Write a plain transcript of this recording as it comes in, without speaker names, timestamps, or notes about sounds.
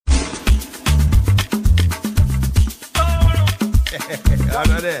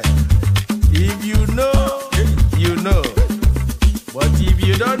If you know, you know. But if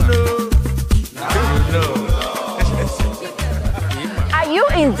you don't know, you know. Are you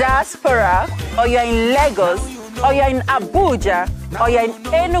in diaspora, or you're in Lagos, or you're in Abuja, or you're in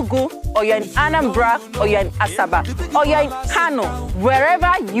Enugu, or you're in Anambra, or you're in Asaba, or you're in Kano,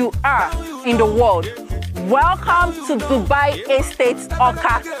 wherever you are in the world, welcome to Dubai Estate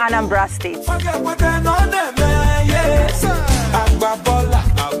Awka Anambra State.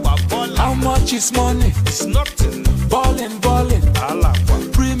 How much is money? It's nothing. Ballin'.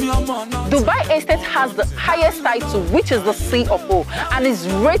 Premium or not? Dubai Estate has the highest title, which is the CofO, and is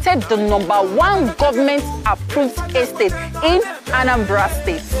rated the #1 government-approved estate in Anambra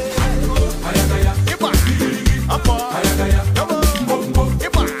State.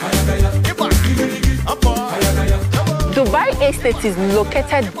 Dubai Estate is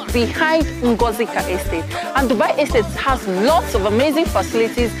located behind Ngozika Estate, and Dubai Estate has lots of amazing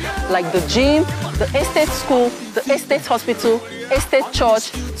facilities like the gym, the estate school, the estate hospital, estate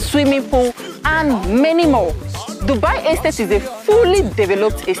church, swimming pool, and many more. Dubai Estate is a fully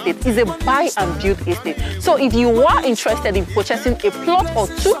developed estate. It's a buy and build estate. So if you are interested in purchasing a plot or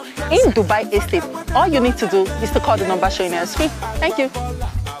two in Dubai Estate, all you need to do is to call the number showing on your screen. Thank you.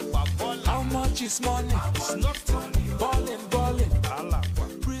 How much is money?